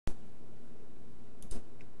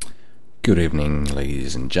Good evening,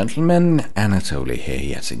 ladies and gentlemen. Anatoly here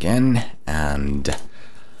yet again, and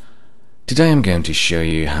today I'm going to show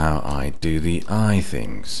you how I do the eye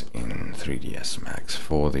things in 3ds Max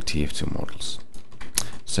for the TF2 models.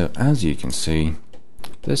 So as you can see,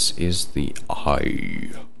 this is the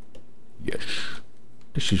eye. Yes,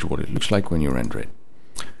 this is what it looks like when you render it.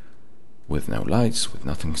 With no lights, with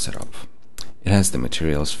nothing set up. It has the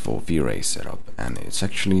materials for V-Ray setup, and it's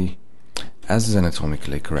actually as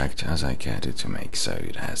anatomically correct as I cared it to make, so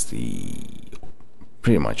it has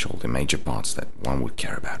pretty much all the major parts that one would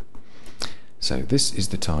care about. So this is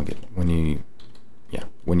the target. When you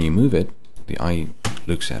move it, the eye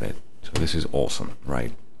looks at it. So this is awesome,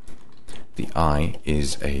 right? The eye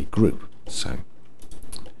is a group, so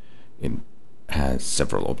it has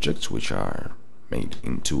several objects which are made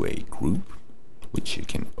into a group, which you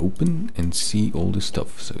can open and see all the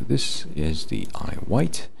stuff. So this is the eye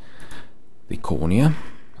white, the cornea,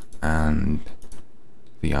 and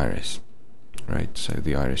the iris, right? So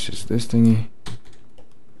the iris is this thingy.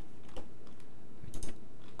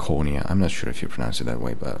 Cornea, I'm not sure if you pronounce it that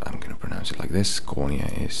way, but I'm going to pronounce it like this. Cornea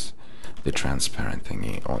is the transparent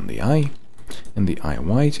thingy on the eye, and the eye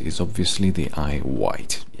white is obviously the eye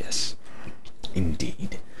white. Yes,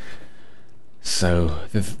 indeed. So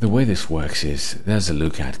the way this works is there's a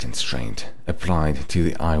lookout constraint applied to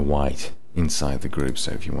the eye white inside the group.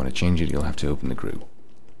 So if you want to change it, you'll have to open the group,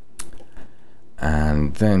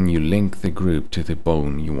 and then you link the group to the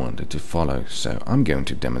bone you want it to follow. So I'm going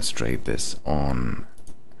to demonstrate this on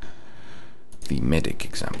the medic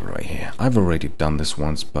example right here. I've already done this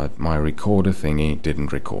once, but my recorder thingy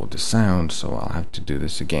didn't record the sound, so I'll have to do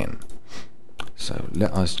this again. So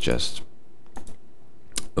let us just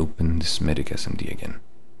open this medic SMD again.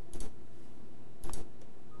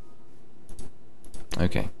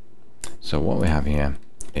 Okay, so what we have here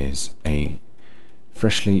is a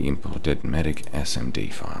freshly imported medic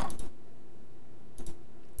SMD file.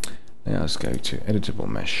 Let us go to editable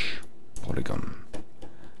mesh, polygon,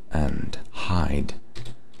 and hide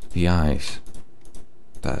the eyes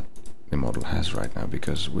that the model has right now,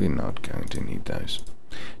 because we're not going to need those.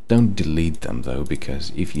 Don't delete them though,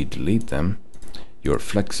 because if you delete them, your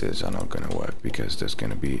flexes are not going to work, because there's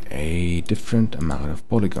going to be a different amount of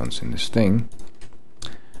polygons in this thing,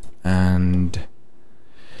 and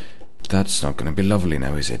that's not going to be lovely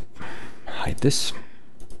now, is it? Hide this,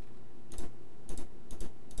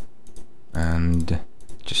 and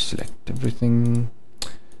just select everything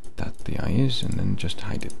that the eye is, and then just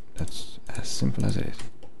hide it. That's as simple as it is.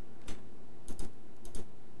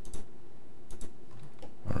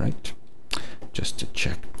 Alright, just to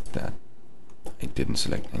check that I didn't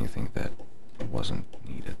select anything that wasn't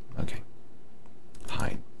needed. Okay,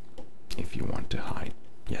 hide if you want to hide.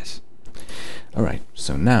 Yes. Alright,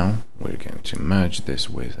 so now we're going to merge this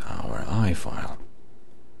with our eye file.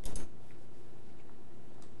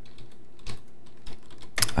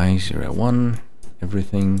 I01,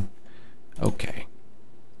 everything. Okay.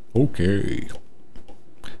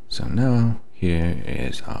 So now here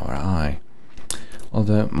is our eye.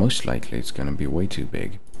 Although most likely it's going to be way too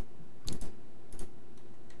big.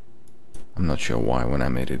 I'm not sure why when I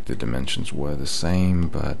made it the dimensions were the same,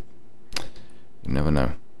 but you never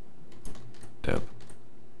know. Dope.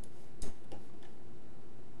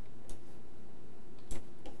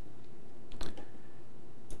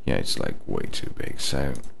 Yeah, it's like way too big,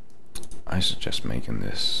 so I suggest making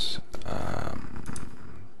this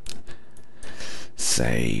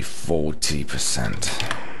say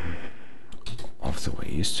 40% of the way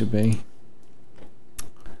it used to be.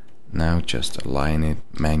 Now just align it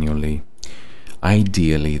manually.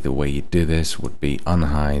 Ideally, the way you do this would be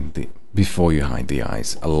before you hide the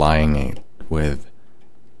eyes, align it with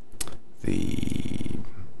the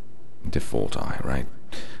default eye, right?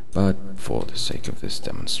 But for the sake of this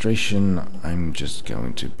demonstration, I'm just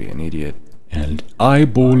going to be an idiot and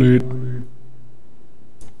eyeball it.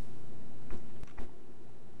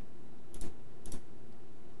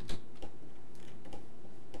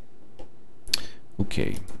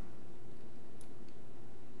 Okay.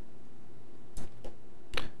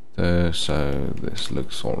 So this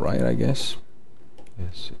looks alright, I guess.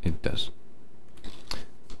 Yes, it does.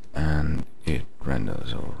 And it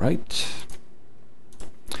renders alright.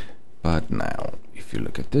 But now, if you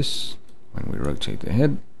look at this, when we rotate the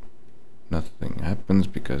head, nothing happens,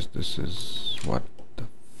 because this is... what the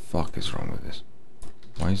fuck is wrong with this?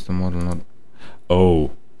 Why is the model not...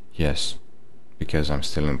 Oh, yes, because I'm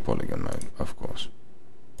still in polygon mode, of course.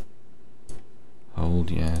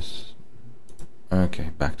 Hold, yes. Okay,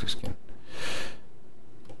 back to skin.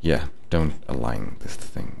 Yeah, don't align this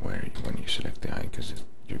thing when you select the eye, because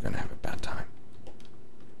you're gonna have a bad time.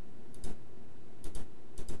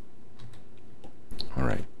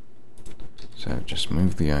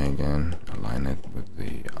 move the eye again, align it with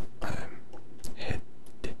the head.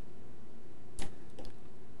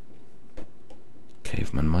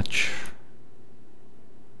 Caveman much.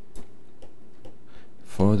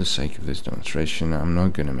 For the sake of this demonstration, I'm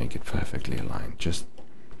not going to make it perfectly aligned, just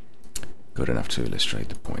good enough to illustrate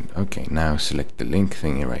the point. Okay, now select the link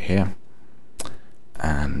thingy right here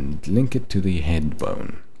and link it to the head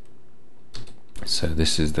bone. So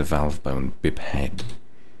this is the valve bone bip head.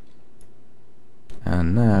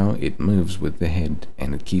 And now it moves with the head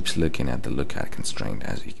and it keeps looking at the lookout constraint,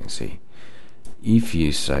 as you can see. If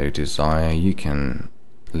you so desire, you can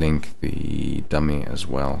link the dummy as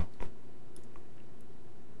well.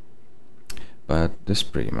 But this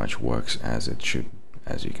pretty much works as it should,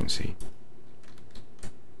 as you can see.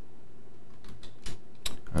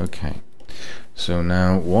 Okay, so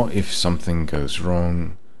now what if something goes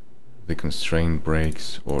wrong, the constraint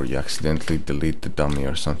breaks, or you accidentally delete the dummy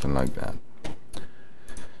or something like that?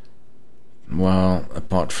 Well,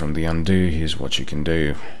 apart from the undo, here's what you can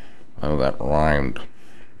do. Oh, that rhymed.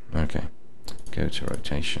 Okay, go to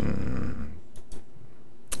rotation.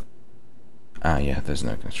 Ah, yeah, there's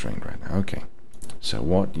no constraint right now. Okay, so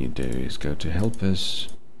what you do is go to helpers,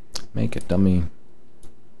 make a dummy,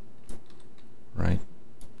 right?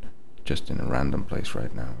 Just in a random place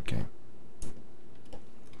right now, okay?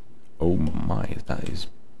 Oh my, that is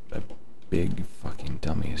a big fucking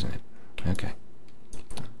dummy, isn't it? Okay.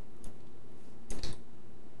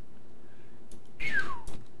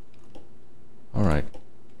 Alright,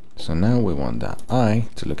 so now we want that eye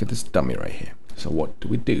to look at this dummy right here. So what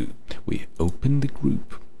do? We open the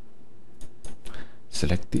group,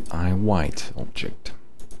 select the eye white object,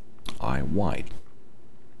 eye white,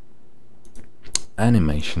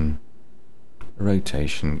 animation,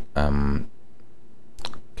 rotation,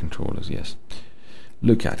 controllers, yes,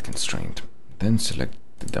 lookout constraint, then select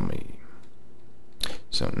the dummy.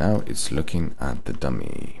 So now it's looking at the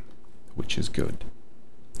dummy, which is good.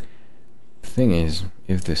 The thing is,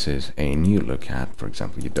 if this is a new lookout, for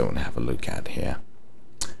example, you don't have a lookout here,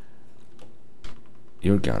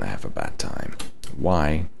 you're gonna have a bad time.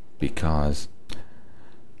 Why? Because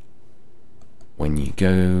when you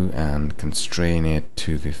go and constrain it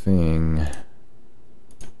to the thing,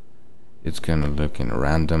 it's gonna look in a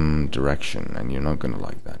random direction and you're not gonna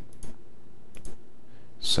like that.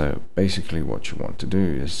 So basically what you want to do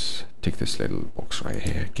is tick this little box right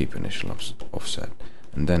here, keep initial offset,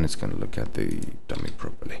 and then it's gonna look at the dummy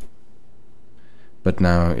properly. But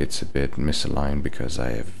now it's a bit misaligned because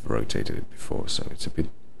I have rotated it before, so it's a bit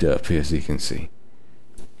derpy, as you can see.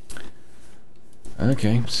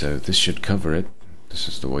 Okay, so this should cover it. This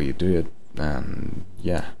is the way you do it, and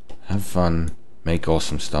yeah, have fun, make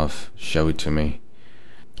awesome stuff, show it to me.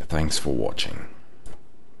 Thanks for watching.